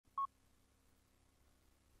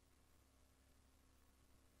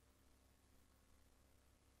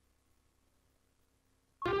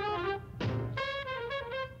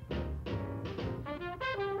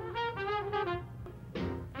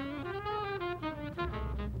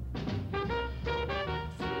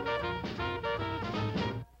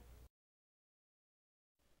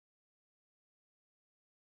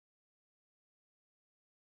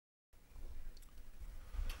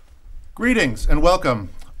Greetings and welcome.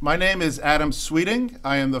 My name is Adam Sweeting.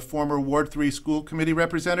 I am the former Ward 3 School Committee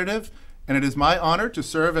representative, and it is my honor to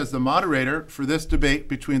serve as the moderator for this debate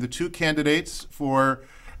between the two candidates for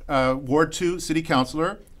Ward 2 City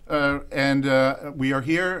Councilor. We are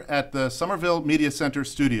here at the Somerville Media Center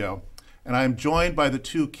studio. And I am joined by the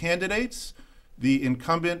two candidates, the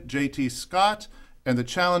incumbent J.T. Scott and the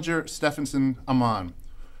challenger Stephenson Aman.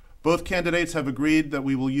 Both candidates have agreed that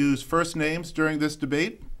we will use first names during this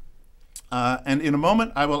debate. And in a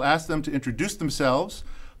moment, I will ask them to introduce themselves.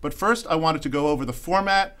 But first, I wanted to go over the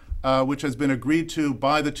format, which has been agreed to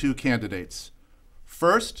by the two candidates.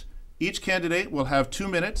 First, each candidate will have 2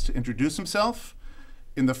 minutes to introduce himself.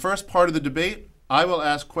 In the first part of the debate, I will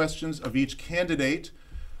ask questions of each candidate.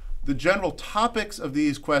 The general topics of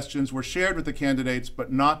these questions were shared with the candidates,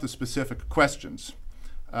 but not the specific questions.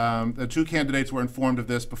 The two candidates were informed of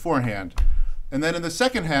this beforehand. And then in the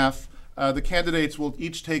second half, the candidates will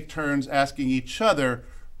each take turns asking each other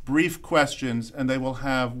brief questions, and they will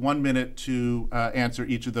have 1 minute to answer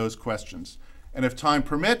each of those questions. And if time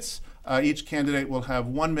permits, each candidate will have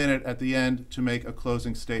 1 minute at the end to make a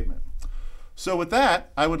closing statement. So with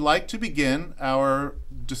that, I would like to begin our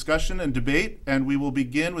discussion and debate, and we will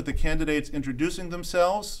begin with the candidates introducing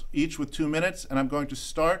themselves, each with 2 minutes, and I'm going to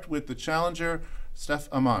start with the challenger, Steph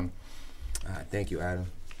Aman. Thank you, Adam.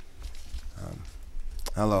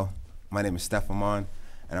 Hello. My name is Steph Aman,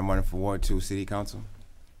 and I'm running for Ward 2 City Council.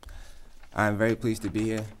 I'm very pleased to be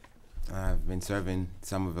here. I've been serving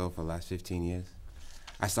Somerville for the last 15 years.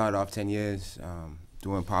 I started off 10 years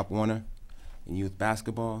doing Pop Warner in youth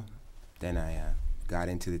basketball. Then I got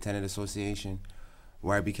into the Tenant Association,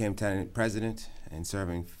 where I became tenant president and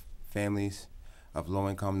serving families of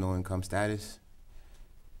low-income, no-income status.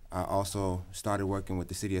 I also started working with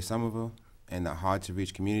the city of Somerville and the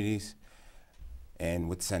hard-to-reach communities and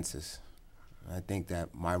with census. I think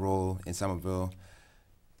that my role in Somerville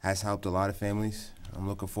has helped a lot of families. I'm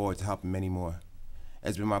looking forward to helping many more.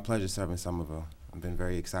 It's been my pleasure serving Somerville. I've been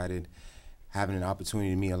very excited, having an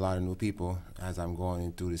opportunity to meet a lot of new people as I'm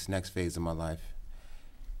going through this next phase of my life.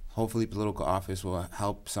 Hopefully political office will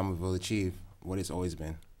help Somerville achieve what it's always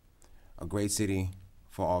been, a great city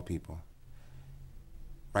for all people.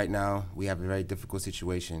 Right now, we have a very difficult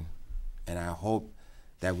situation, and I hope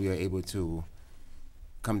that we are able to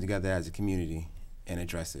come together as a community and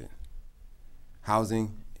address it.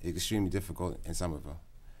 Housing is extremely difficult in Somerville,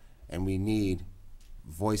 and we need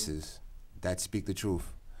voices that speak the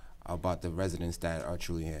truth about the residents that are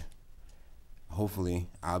truly here. Hopefully,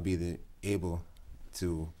 I'll be able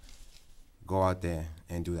to go out there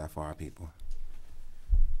and do that for our people.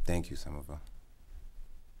 Thank you, Somerville.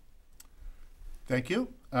 Thank you.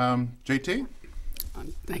 JT?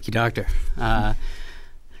 Thank you, Doctor.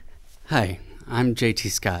 Hi, I'm J.T.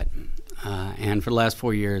 Scott, and for the last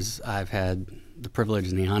 4 years, I've had the privilege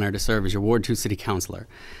and the honor to serve as your Ward 2 City Councilor.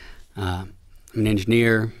 I'm an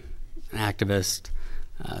engineer, an activist,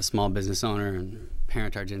 a small business owner, and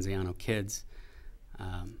parent to Argenziano kids.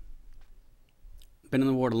 Been in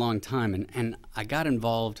the ward a long time, and I got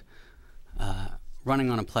involved running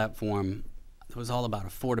on a platform that was all about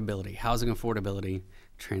affordability, housing affordability,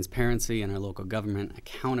 transparency in our local government,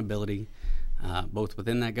 accountability, both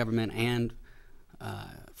within that government and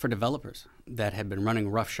for developers that had been running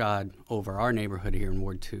roughshod over our neighborhood here in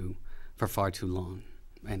Ward 2 for far too long,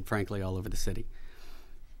 and frankly all over the city.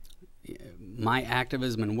 My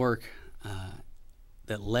activism and work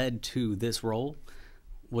that led to this role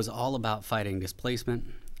was all about fighting displacement,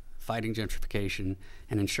 fighting gentrification,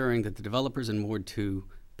 and ensuring that the developers in Ward 2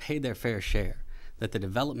 paid their fair share, that the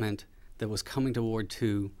development that was coming to Ward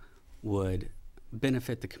 2 would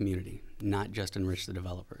benefit the community, not just enrich the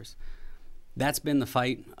developers. That's been the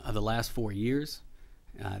fight of the last 4 years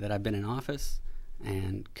that I've been in office,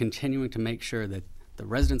 and continuing to make sure that the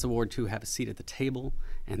residents of Ward 2 have a seat at the table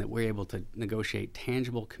and that we're able to negotiate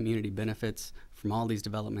tangible community benefits from all these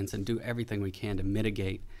developments and do everything we can to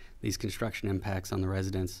mitigate these construction impacts on the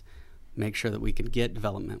residents, make sure that we can get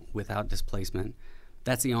development without displacement.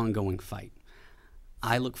 That's the ongoing fight.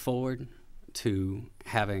 I look forward to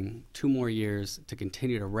having 2 more years to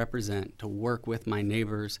continue to represent, to work with my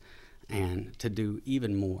neighbors, and to do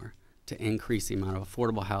even more to increase the amount of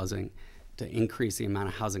affordable housing, to increase the amount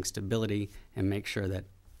of housing stability, and make sure that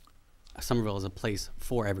Somerville is a place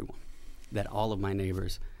for everyone, that all of my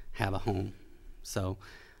neighbors have a home. So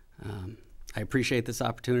I appreciate this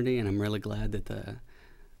opportunity, and I'm really glad that the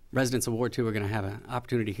residents of Ward 2 are going to have an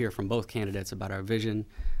opportunity to hear from both candidates about our vision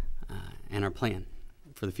and our plan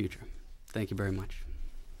for the future. Thank you very much.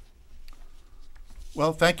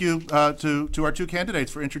 Well, thank you to our two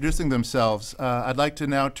candidates for introducing themselves. I'd like to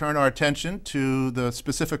now turn our attention to the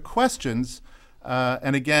specific questions.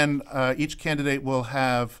 And again, each candidate will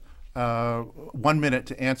have 1 minute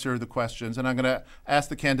to answer the questions. And I'm going to ask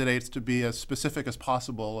the candidates to be as specific as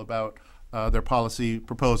possible about their policy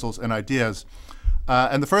proposals and ideas.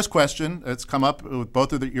 And the first question that's come up with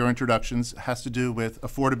both of your introductions has to do with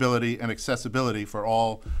affordability and accessibility for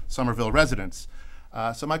all Somerville residents.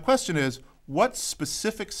 So my question is, what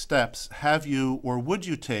specific steps have you or would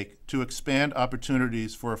you take to expand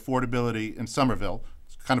opportunities for affordability in Somerville?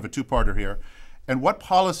 It's kind of a two-parter here. And what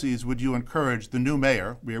policies would you encourage the new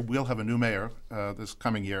mayor, we'll have a new mayor this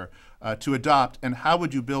coming year, to adopt, and how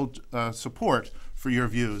would you build support for your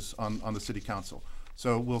views on the city council?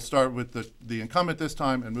 So we'll start with the incumbent this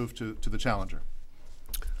time and move to the challenger.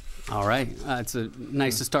 All right. It's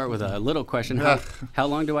nice to start with a little question. How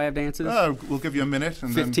long do I have to answer this? We'll give you a minute.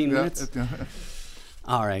 And 15 then, minutes?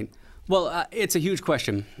 All right. Well, it's a huge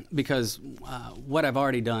question because what I've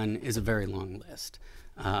already done is a very long list.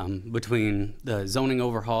 Between the zoning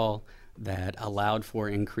overhaul that allowed for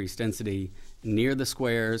increased density near the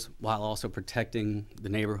squares while also protecting the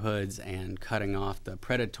neighborhoods and cutting off the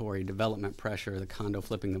predatory development pressure, the condo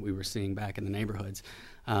flipping that we were seeing back in the neighborhoods.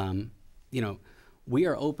 We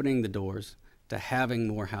are opening the doors to having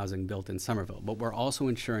more housing built in Somerville, but we're also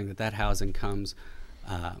ensuring that that housing comes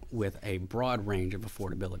with a broad range of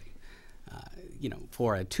affordability.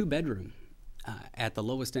 For a two-bedroom at the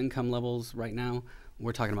lowest income levels right now,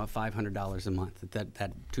 we're talking about $500 a month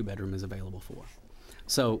that two-bedroom is available for.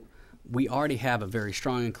 So we already have a very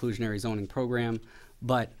strong inclusionary zoning program,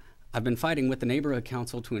 but I've been fighting with the neighborhood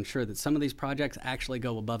council to ensure that some of these projects actually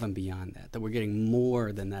go above and beyond that we're getting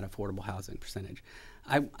more than that affordable housing percentage.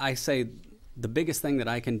 I say the biggest thing that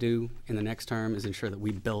I can do in the next term is ensure that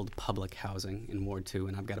we build public housing in Ward 2,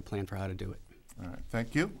 and I've got a plan for how to do it. All right,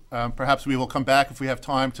 thank you. Perhaps we will come back if we have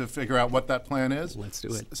time to figure out what that plan is. Let's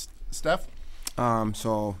do it. Steph?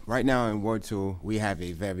 So right now in Ward 2, we have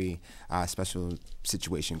a very special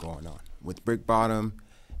situation going on. With Brick Bottom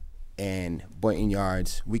and Boynton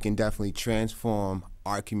Yards, we can definitely transform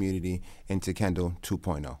our community into Kendall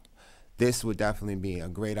 2.0. This would definitely be a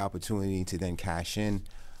great opportunity to then cash in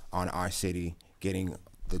on our city, getting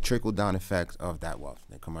the trickle-down effect of that wealth.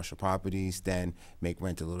 The commercial properties then make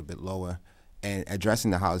rent a little bit lower. And addressing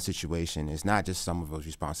the housing situation is not just Somerville's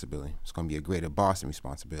responsibility. It's going to be a greater Boston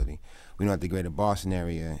responsibility. We know that the greater Boston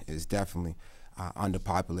area is definitely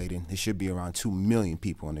underpopulated. There should be around 2 million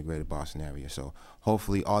people in the greater Boston area. So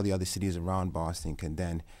hopefully all the other cities around Boston can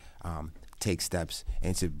then take steps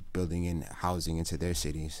into building in housing into their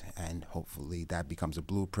cities. And hopefully that becomes a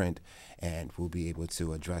blueprint and we'll be able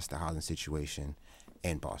to address the housing situation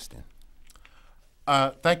in Boston.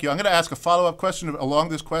 Thank you. I'm going to ask a follow-up question along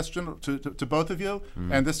this question to both of you,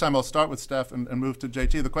 and this time I'll start with Steph and move to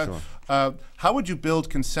JT. The question: how would you build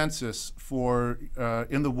consensus for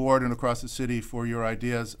in the ward and across the city for your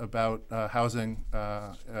ideas about housing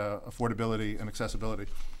affordability and accessibility?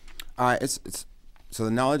 So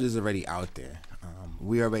the knowledge is already out there.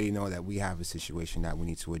 We already know that we have a situation that we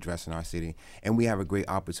need to address in our city, and we have a great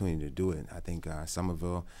opportunity to do it. I think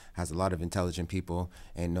Somerville has a lot of intelligent people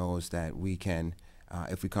and knows that we can,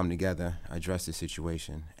 if we come together, address the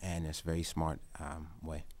situation, and it's a very smart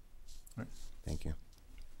way. Right. Thank you.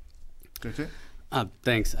 JT?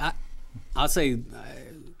 Thanks. I'll say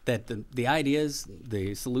that the ideas,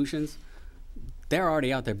 the solutions, they're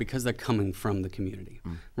already out there because they're coming from the community,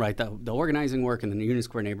 right? The organizing work in the Union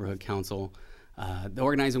Square Neighborhood Council, the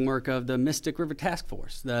organizing work of the Mystic River Task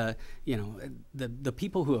Force, the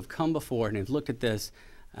people who have come before and have looked at this.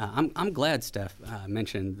 I'm glad Steph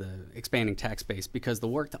mentioned the expanding tax base, because the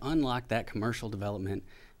work to unlock that commercial development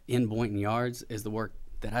in Boynton Yards is the work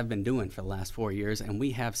that I've been doing for the last 4 years, and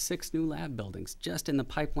we have 6 new lab buildings just in the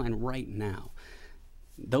pipeline right now.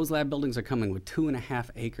 Those lab buildings are coming with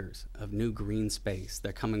 2.5 acres of new green space.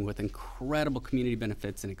 They're coming with incredible community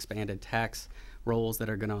benefits and expanded tax rolls that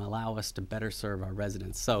are going to allow us to better serve our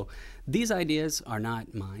residents. So these ideas are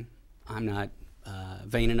not mine. I'm not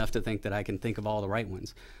vain enough to think that I can think of all the right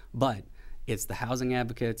ones. But it's the housing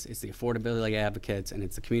advocates, it's the affordability advocates, and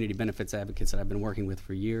it's the community benefits advocates that I've been working with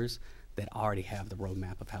for years that already have the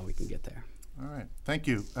roadmap of how we can get there. All right. Thank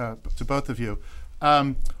you to both of you.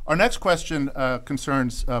 Our next question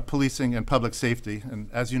concerns policing and public safety. And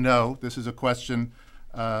as you know, this is a question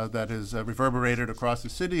that is reverberated across the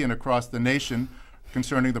city and across the nation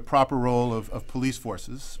concerning the proper role of police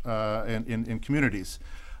forces in communities.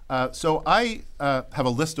 So I have a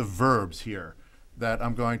list of verbs here that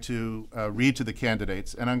I'm going to read to the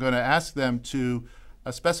candidates, and I'm going to ask them to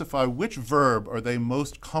specify which verb are they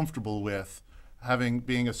most comfortable with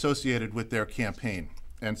being associated with their campaign.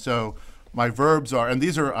 And so my verbs are, and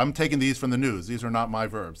I'm taking these from the news. These are not my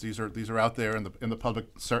verbs. These are out there in the public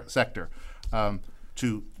sector.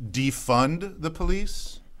 To defund the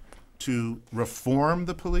police, to reform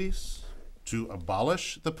the police, to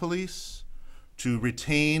abolish the police, to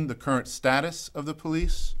retain the current status of the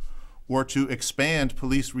police, or to expand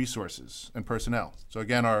police resources and personnel. So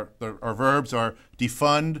again, our verbs are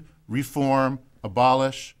defund, reform,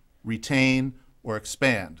 abolish, retain, or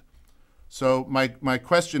expand. So my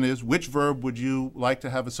question is, which verb would you like to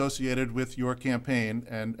have associated with your campaign,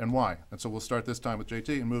 and why? And so we'll start this time with JT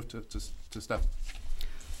and move to Steph.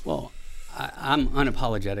 Well, I'm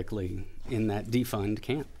unapologetically in that defund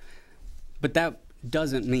camp. But that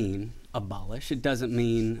doesn't mean abolish. It doesn't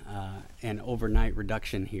mean an overnight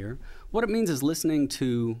reduction here. What it means is listening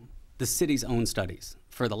to the city's own studies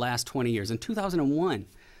for the last 20 years. In 2001,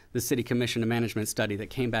 the city commissioned a management study that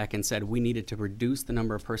came back and said we needed to reduce the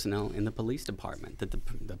number of personnel in the police department, that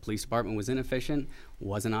the police department was inefficient,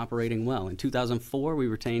 wasn't operating well. In 2004, we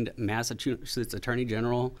retained Massachusetts Attorney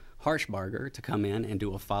General Harshbarger to come in and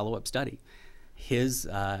do a follow-up study. His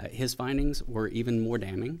findings were even more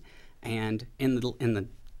damning, and in the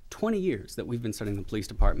 20 years that we've been studying the police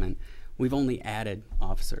department, we've only added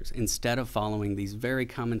officers instead of following these very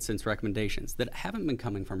common sense recommendations that haven't been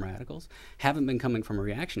coming from radicals, haven't been coming from a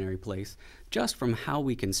reactionary place, just from how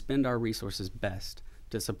we can spend our resources best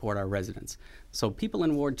to support our residents. So people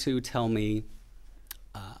in Ward 2 tell me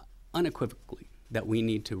unequivocally that we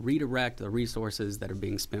need to redirect the resources that are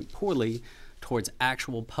being spent poorly towards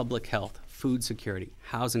actual public health, food security,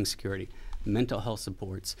 housing security, mental health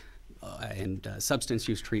supports, and substance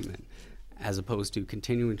use treatment, as opposed to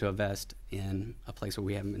continuing to invest in a place where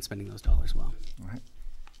we haven't been spending those dollars well. All right.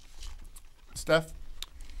 Steph?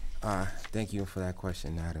 Thank you for that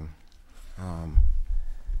question, Adam.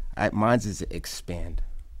 Mine's is expand.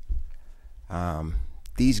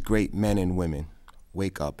 These great men and women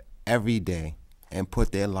wake up every day and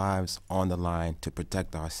put their lives on the line to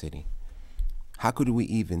protect our city. How could we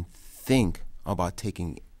even think about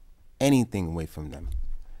taking anything away from them?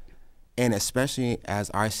 And especially as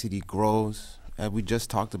our city grows, as we just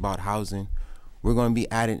talked about housing, we're going to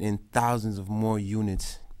be adding in thousands of more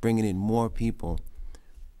units, bringing in more people,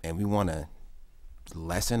 and we want to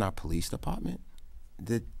lessen our police department.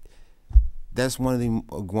 That's one of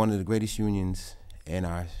the greatest unions in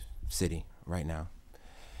our city right now,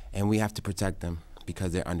 and we have to protect them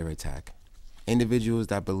because they're under attack. Individuals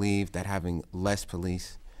that believe that having less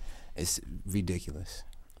police is ridiculous.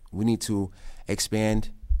 We need to expand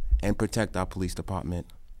and protect our police department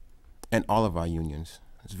and all of our unions.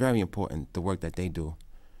 It's very important, the work that they do.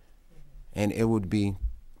 And it would be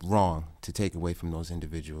wrong to take away from those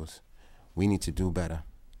individuals. We need to do better.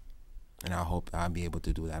 And I hope I'll be able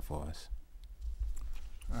to do that for us.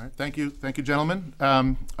 All right, thank you, gentlemen.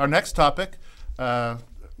 Our next topic, those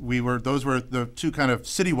were the two kind of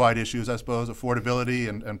citywide issues, I suppose, affordability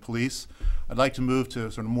and police. I'd like to move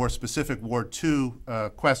to sort of more specific Ward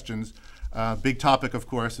 2 questions. Big topic, of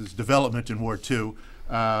course, is development in Ward 2.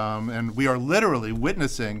 And we are literally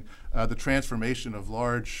witnessing the transformation of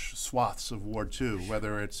large swaths of Ward 2,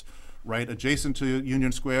 whether it's right adjacent to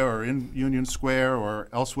Union Square or in Union Square or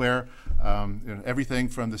elsewhere. Everything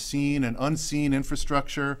from the seen and unseen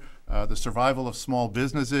infrastructure, the survival of small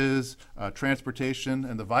businesses, transportation,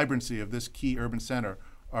 and the vibrancy of this key urban center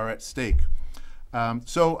are at stake.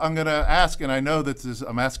 So I'm going to ask, and I know that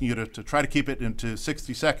I'm asking you to try to keep it into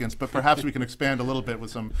 60 seconds, but perhaps we can expand a little bit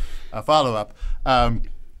with some follow-up.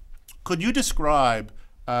 Could you describe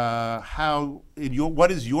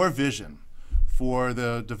what is your vision for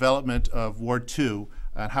the development of Ward 2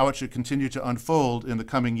 and how it should continue to unfold in the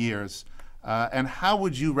coming years? And how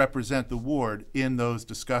would you represent the ward in those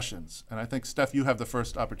discussions? And I think, Steph, you have the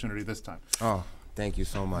first opportunity this time. Oh, thank you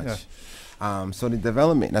so much. Yeah. So the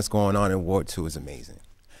development that's going on in Ward 2 is amazing.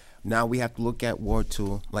 Now we have to look at Ward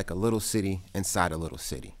 2 like a little city inside a little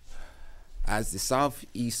city. As the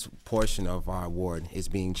southeast portion of our ward is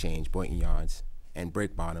being changed, Boynton Yards and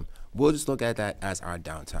Brick Bottom, we'll just look at that as our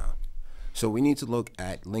downtown. So we need to look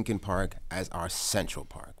at Lincoln Park as our central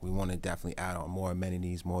park. We want to definitely add on more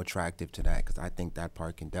amenities, more attractive to that, because I think that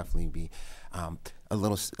park can definitely be a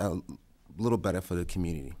little better for the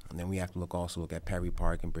community. And then we have to also look at Perry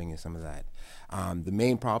Park and bring in some of that. The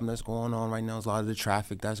main problem that's going on right now is a lot of the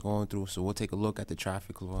traffic that's going through, so we'll take a look at the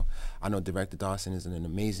traffic law. I know Director Dawson is an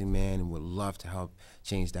amazing man and would love to help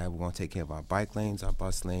change that. We're going to take care of our bike lanes, our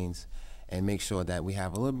bus lanes, and make sure that we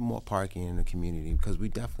have a little bit more parking in the community, because we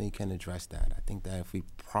definitely can address that. I think that if we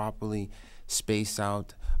properly space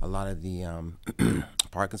out a lot of the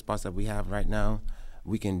parking spots that we have right now,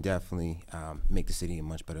 we can definitely make the city a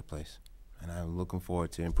much better place. And I'm looking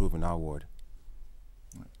forward to improving our ward.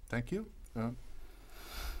 Thank you.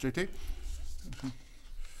 JT?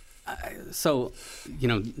 So, you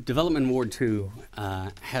know, Development Ward 2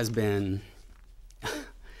 has been,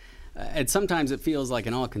 and sometimes it feels like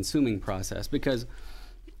an all-consuming process because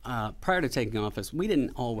prior to taking office, we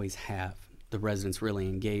didn't always have the residents really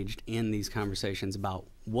engaged in these conversations about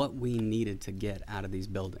what we needed to get out of these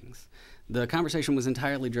buildings. The conversation was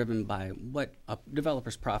entirely driven by what a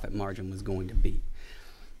developer's profit margin was going to be.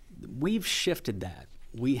 We've shifted that.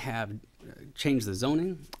 We have changed the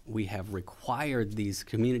zoning. We have required these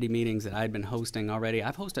community meetings that I'd been hosting already.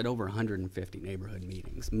 I've hosted over 150 neighborhood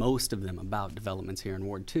meetings, most of them about developments here in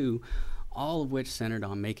Ward 2, all of which centered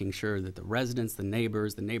on making sure that the residents, the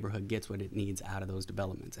neighbors, the neighborhood gets what it needs out of those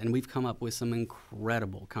developments. And we've come up with some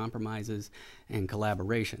incredible compromises and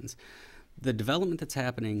collaborations. The development that's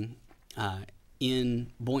happening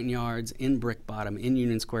in Boynton Yards, in Brick Bottom, in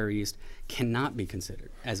Union Square East cannot be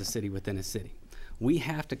considered as a city within a city. We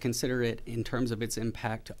have to consider it in terms of its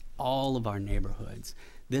impact to all of our neighborhoods.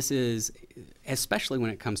 This is, especially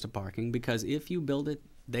when it comes to parking, because if you build it,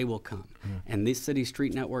 they will come. And these city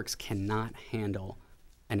street networks cannot handle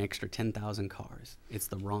an extra 10,000 cars. It's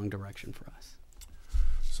the wrong direction for us.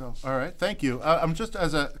 So, all right, thank you. I'm just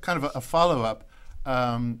as a kind of a follow-up,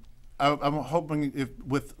 I'm hoping if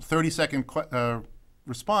with 30-second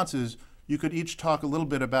responses, you could each talk a little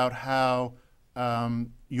bit about how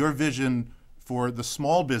your vision for the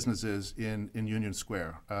small businesses in Union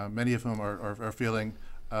Square, many of whom are feeling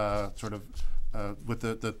sort of with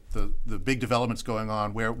the big developments going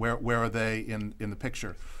on, where are they in the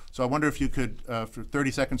picture? So I wonder if you could, for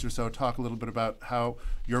 30 seconds or so, talk a little bit about how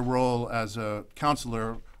your role as a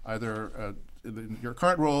counselor, either in your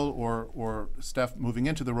current role or Steph moving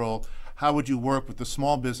into the role, how would you work with the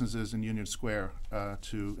small businesses in Union Square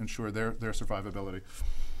to ensure their survivability?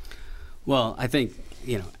 Well, I think,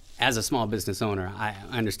 you know, as a small business owner, I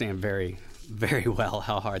understand very, very well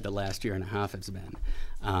how hard the last year and a half has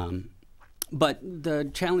been. But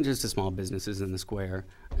the challenges to small businesses in the square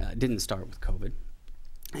didn't start with COVID.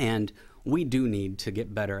 And we do need to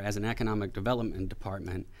get better as an economic development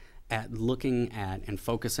department at looking at and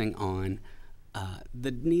focusing on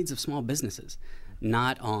the needs of small businesses,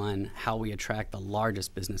 not on how we attract the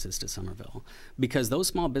largest businesses to Somerville. Because those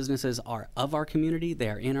small businesses are of our community, they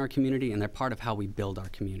are in our community, and they're part of how we build our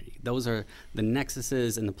community. Those are the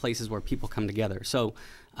nexuses and the places where people come together. So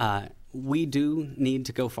we do need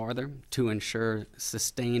to go farther to ensure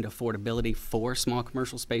sustained affordability for small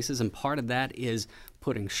commercial spaces, and part of that is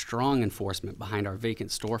putting strong enforcement behind our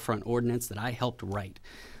vacant storefront ordinance that I helped write.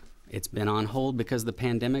 It's been on hold because of the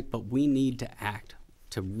pandemic, but we need to act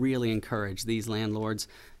to really encourage these landlords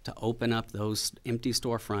to open up those empty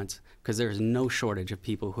storefronts, because there's no shortage of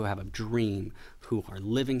people who have a dream, who are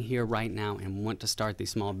living here right now and want to start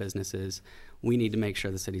these small businesses. We need to make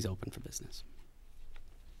sure the city's open for business.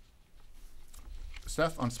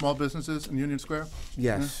 Steph, on small businesses in Union Square?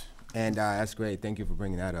 Yes, and that's great. Thank you for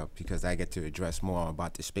bringing that up, because I get to address more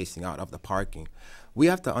about the spacing out of the parking. We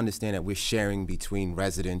have to understand that we're sharing between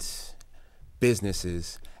residents,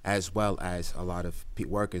 businesses, as well as a lot of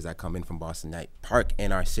workers that come in from Boston that park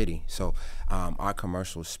in our city. So our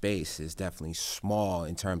commercial space is definitely small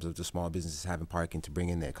in terms of the small businesses having parking to bring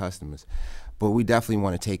in their customers. But we definitely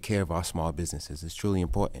want to take care of our small businesses. It's truly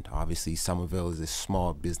important. Obviously, Somerville is a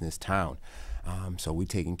small business town. So we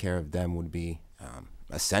taking care of them would be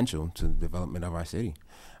essential to the development of our city.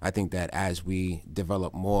 I think that as we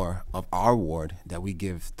develop more of our ward, that we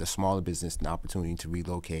give the smaller business an opportunity to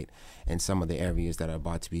relocate in some of the areas that are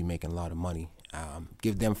about to be making a lot of money.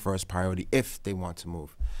 Give them first priority if they want to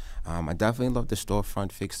move. I definitely love the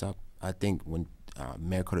storefront fix up. I think when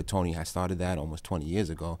Mayor Cotatoni had started that almost 20 years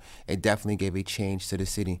ago, it definitely gave a change to the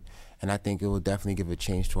city. And I think it will definitely give a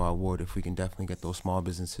change to our ward if we can definitely get those small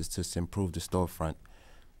businesses to improve the storefront.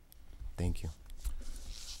 Thank you.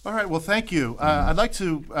 All right, well, thank you. I'd like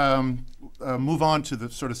to move on to the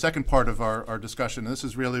sort of second part of our discussion. This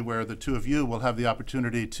is really where the two of you will have the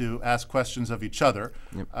opportunity to ask questions of each other.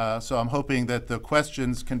 Yep. So I'm hoping that the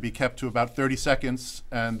questions can be kept to about 30 seconds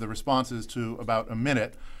and the responses to about a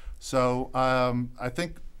minute. So I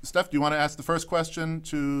think, Steph, do you want to ask the first question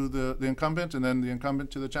to the incumbent and then the incumbent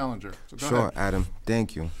to the challenger? So go sure, ahead. Adam.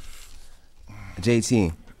 Thank you.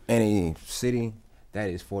 JT, in a city that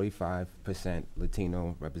is 45%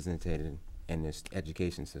 Latino represented in this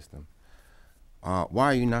education system, why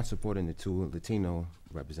are you not supporting the two Latino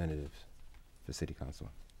representatives for city council?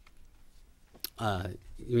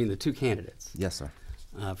 You mean the two candidates? Yes, sir.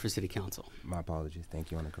 For city council. My apologies. Thank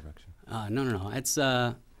you on the correction. No. It's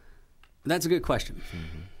That's a good question.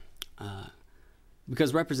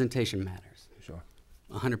 Because representation matters. Sure.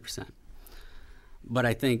 100%. But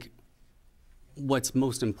I think what's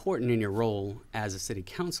most important in your role as a city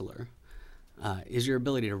councilor is your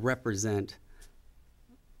ability to represent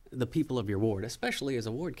the people of your ward, especially as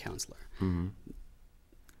a ward councilor.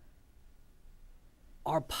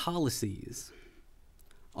 Our policies,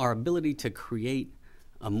 our ability to create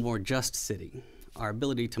a more just city, our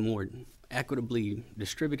ability to more equitably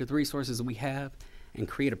distribute the resources that we have and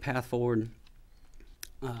create a path forward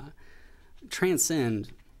transcend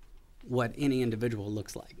what any individual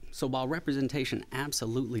looks like. So while representation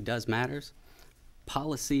absolutely does matters,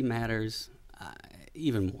 policy matters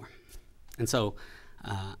even more. And so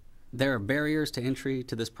there are barriers to entry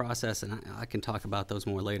to this process, and I can talk about those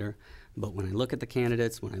more later. But when I look at the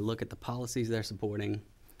candidates, when I look at the policies they're supporting,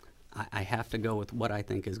 I have to go with what I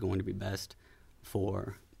think is going to be best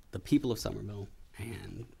for the people of Somerville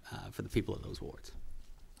and for the people of those wards.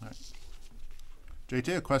 All right.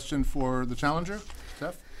 JT, a question for the challenger,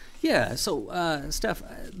 Steph? Yeah, so Steph,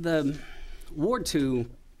 the Ward 2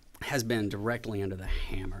 has been directly under the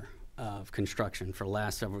hammer of construction for the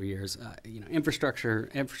last several years. Infrastructure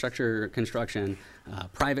construction,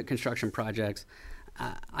 private construction projects.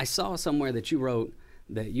 I saw somewhere that you wrote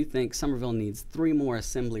that you think Somerville needs 3 more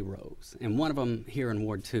assembly rows, and one of them here in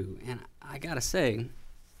Ward 2. And I gotta say,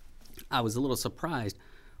 I was a little surprised.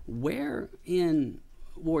 Where in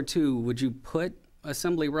Ward 2 would you put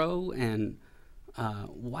assembly row, and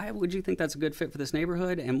why would you think that's a good fit for this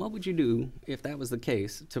neighborhood? And what would you do if that was the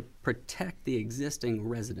case to protect the existing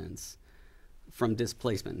residents from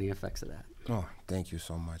displacement and the effects of that? Oh, thank you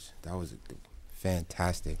so much. That was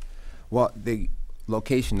fantastic. Well, the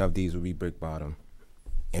location of these would be Brick Bottom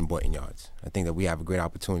and Boynton Yards. I think that we have a great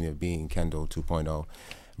opportunity of being Kendall 2.0,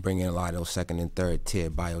 bringing a lot of those second and third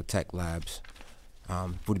tier biotech labs.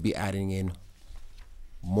 Would be adding in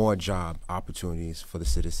more job opportunities for the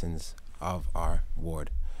citizens of our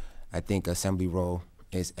ward. I think Assembly Row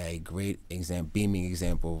is a great beaming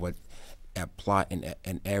example of what a plot in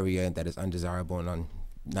an area that is undesirable and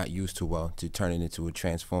not used too well to turn it into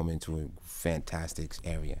transform into a fantastic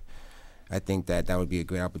area. I think that would be a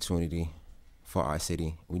great opportunity for our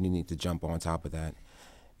city. We need to jump on top of that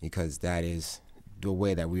because that is the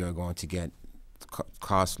way that we are going to get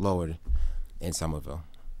costs lowered in Somerville.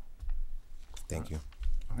 Thank you.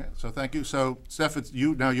 Okay, so thank you. So, Steph, it's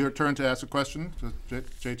you now. Your turn to ask a question.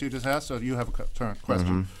 JT just asked, so you have a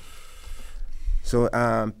question. So,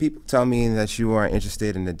 people tell me that you are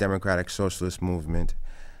interested in the democratic socialist movement,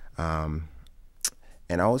 and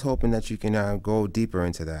I was hoping that you can go deeper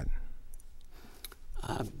into that.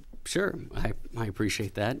 Sure, I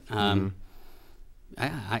appreciate that. I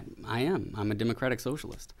am. I'm a democratic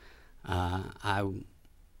socialist. I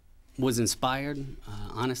was inspired,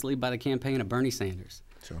 honestly, by the campaign of Bernie Sanders.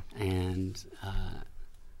 Sure. And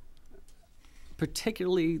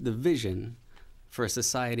particularly the vision for a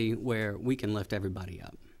society where we can lift everybody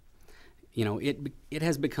up. You know, it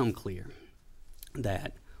has become clear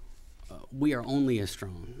that we are only as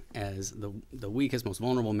strong as the weakest, most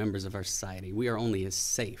vulnerable members of our society. We are only as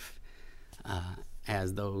safe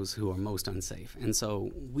as those who are most unsafe. And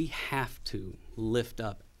so we have to lift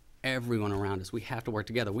up everyone around us. We have to work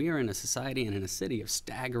together. We are in a society and in a city of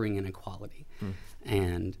staggering inequality.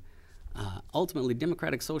 And ultimately,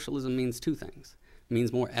 democratic socialism means 2 things. It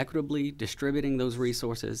means more equitably distributing those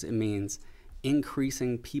resources. It means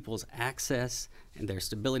increasing people's access and their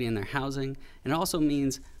stability in their housing. And it also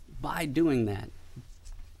means, by doing that,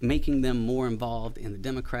 making them more involved in the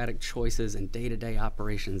democratic choices and day-to-day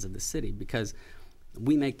operations of the city, because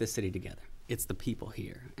we make this city together. It's the people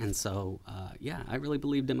here. And so, yeah, I really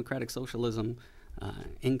believe democratic socialism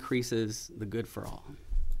increases the good for all.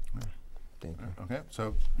 Thank you. Okay,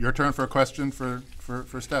 so your turn for a question for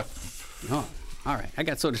Steph. Oh, all right. I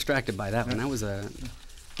got so distracted by that one. That was a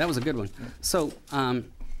good one. So,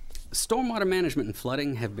 stormwater management and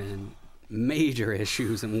flooding have been major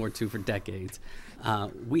issues in Ward 2 for decades.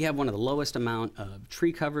 We have one of the lowest amount of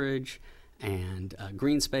tree coverage and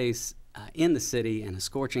green space in the city, and a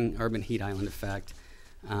scorching urban heat island effect.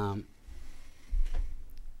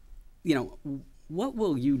 What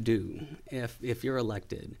will you do if you're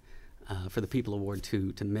elected for the people of Ward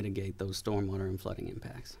 2 to mitigate those stormwater and flooding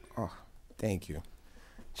impacts? Oh, thank you.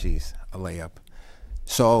 Jeez, a layup.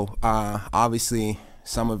 So, obviously,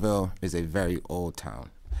 Somerville is a very old town.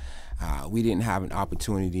 We didn't have an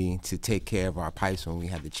opportunity to take care of our pipes when we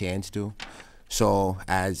had the chance to. So,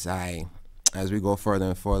 as we go further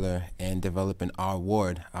and further and develop in our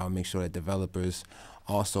ward, I'll make sure that developers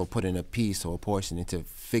also put in a piece or a portion into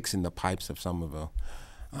fixing the pipes of Somerville.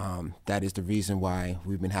 That is the reason why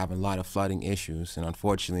we've been having a lot of flooding issues. And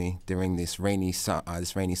unfortunately, during this rainy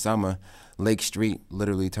summer, Lake Street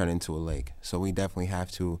literally turned into a lake. So we definitely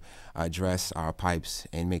have to address our pipes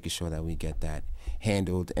and making sure that we get that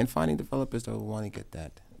handled and finding developers that will want to get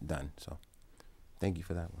that done. So thank you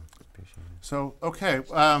for that one. Appreciate it. So, okay,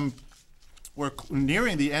 we're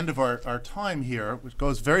nearing the end of our time here, which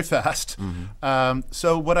goes very fast.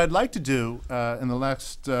 So what I'd like to do in the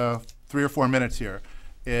next 3 or 4 minutes here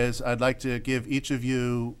is I'd like to give each of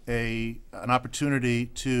you an opportunity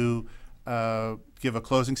to give a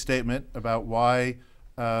closing statement about why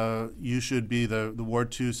you should be the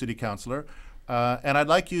Ward 2 City Councilor. And I'd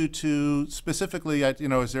like you to specifically,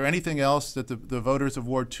 is there anything else that the voters of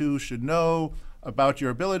Ward 2 should know about your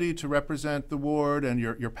ability to represent the ward and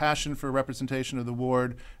your passion for representation of the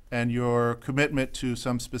ward and your commitment to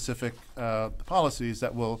some specific policies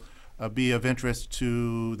that will be of interest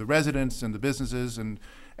to the residents and the businesses and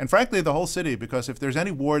frankly the whole city, because if there's any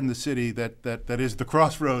ward in the city that is the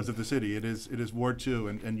crossroads of the city, it is Ward 2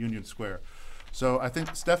 and Union Square. So I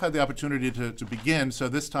think Steph had the opportunity to begin, so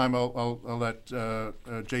this time I'll let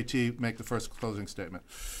JT make the first closing statement.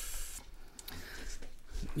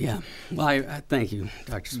 Yeah, well, I thank you,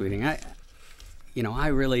 Dr. Sweeting. I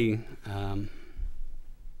really, I'm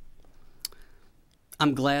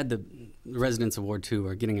glad the residents of Ward 2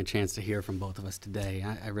 are getting a chance to hear from both of us today.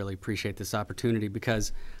 I really appreciate this opportunity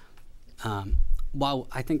because while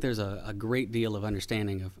I think there's a great deal of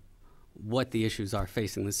understanding of what the issues are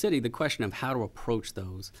facing the city, the question of how to approach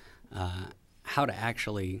those, how to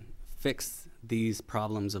actually fix these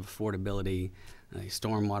problems of affordability,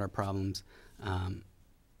 stormwater problems,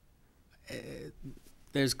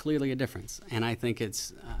 there's clearly a difference. And I think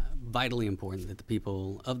it's vitally important that the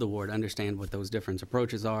people of the ward understand what those different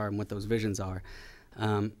approaches are and what those visions are.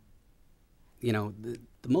 The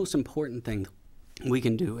most important thing we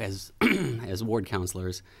can do as, as ward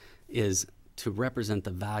counselors is to represent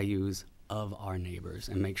the values of our neighbors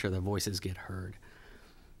and make sure their voices get heard.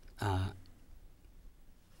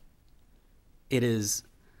 It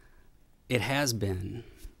has been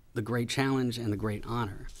the great challenge and the great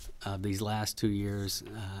honor of these last 2 years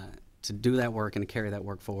to do that work and to carry that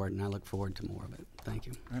work forward, and I look forward to more of it. Thank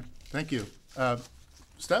you. All right. Thank you.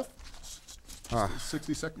 Steph?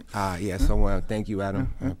 60 seconds? So thank you,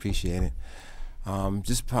 Adam. I appreciate it.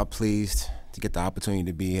 Just pleased to get the opportunity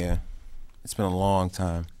to be here. It's been a long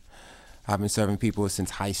time. I've been serving people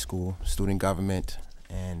since high school, student government,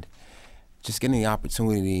 and just getting the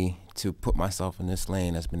opportunity to put myself in this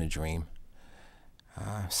lane has been a dream.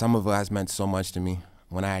 Somerville has meant so much to me.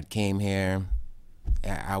 When I came here,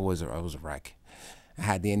 I was a wreck. I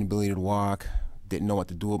had the inability to walk, didn't know what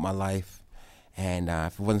to do with my life, and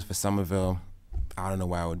if it wasn't for Somerville, I don't know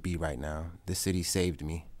where I would be right now. The city saved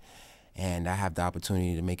me, and I have the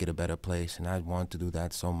opportunity to make it a better place, and I want to do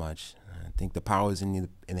that so much. I think the power is in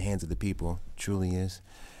the hands of the people, truly is.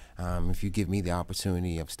 If you give me the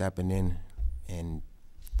opportunity of stepping in and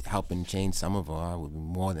helping change Somerville, I would be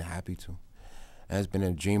more than happy to. It's been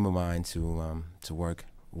a dream of mine to work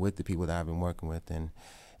with the people that I've been working with, and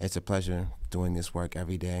it's a pleasure doing this work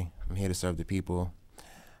every day. I'm here to serve the people.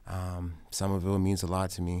 Somerville means a lot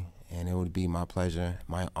to me, and it would be my pleasure,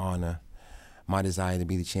 my honor, my desire to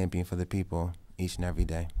be the champion for the people each and every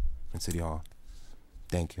day in City Hall.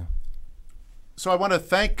 Thank you. So I want to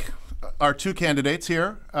thank our 2 candidates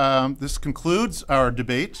here. This concludes our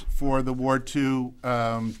debate for the Ward 2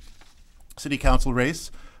 City Council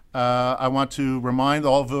race. I want to remind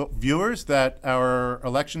all viewers that our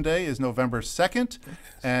election day is November 2nd,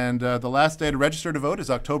 and the last day to register to vote is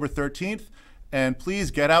October 13th. And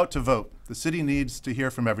please get out to vote. The city needs to hear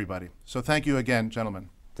from everybody. So thank you again, gentlemen.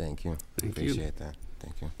 Thank you. Thank you. Appreciate that.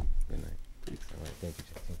 Thank you. Good night. Thanks. All right. Thank you,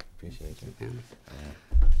 Jesse. Appreciate you.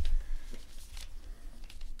 Yeah.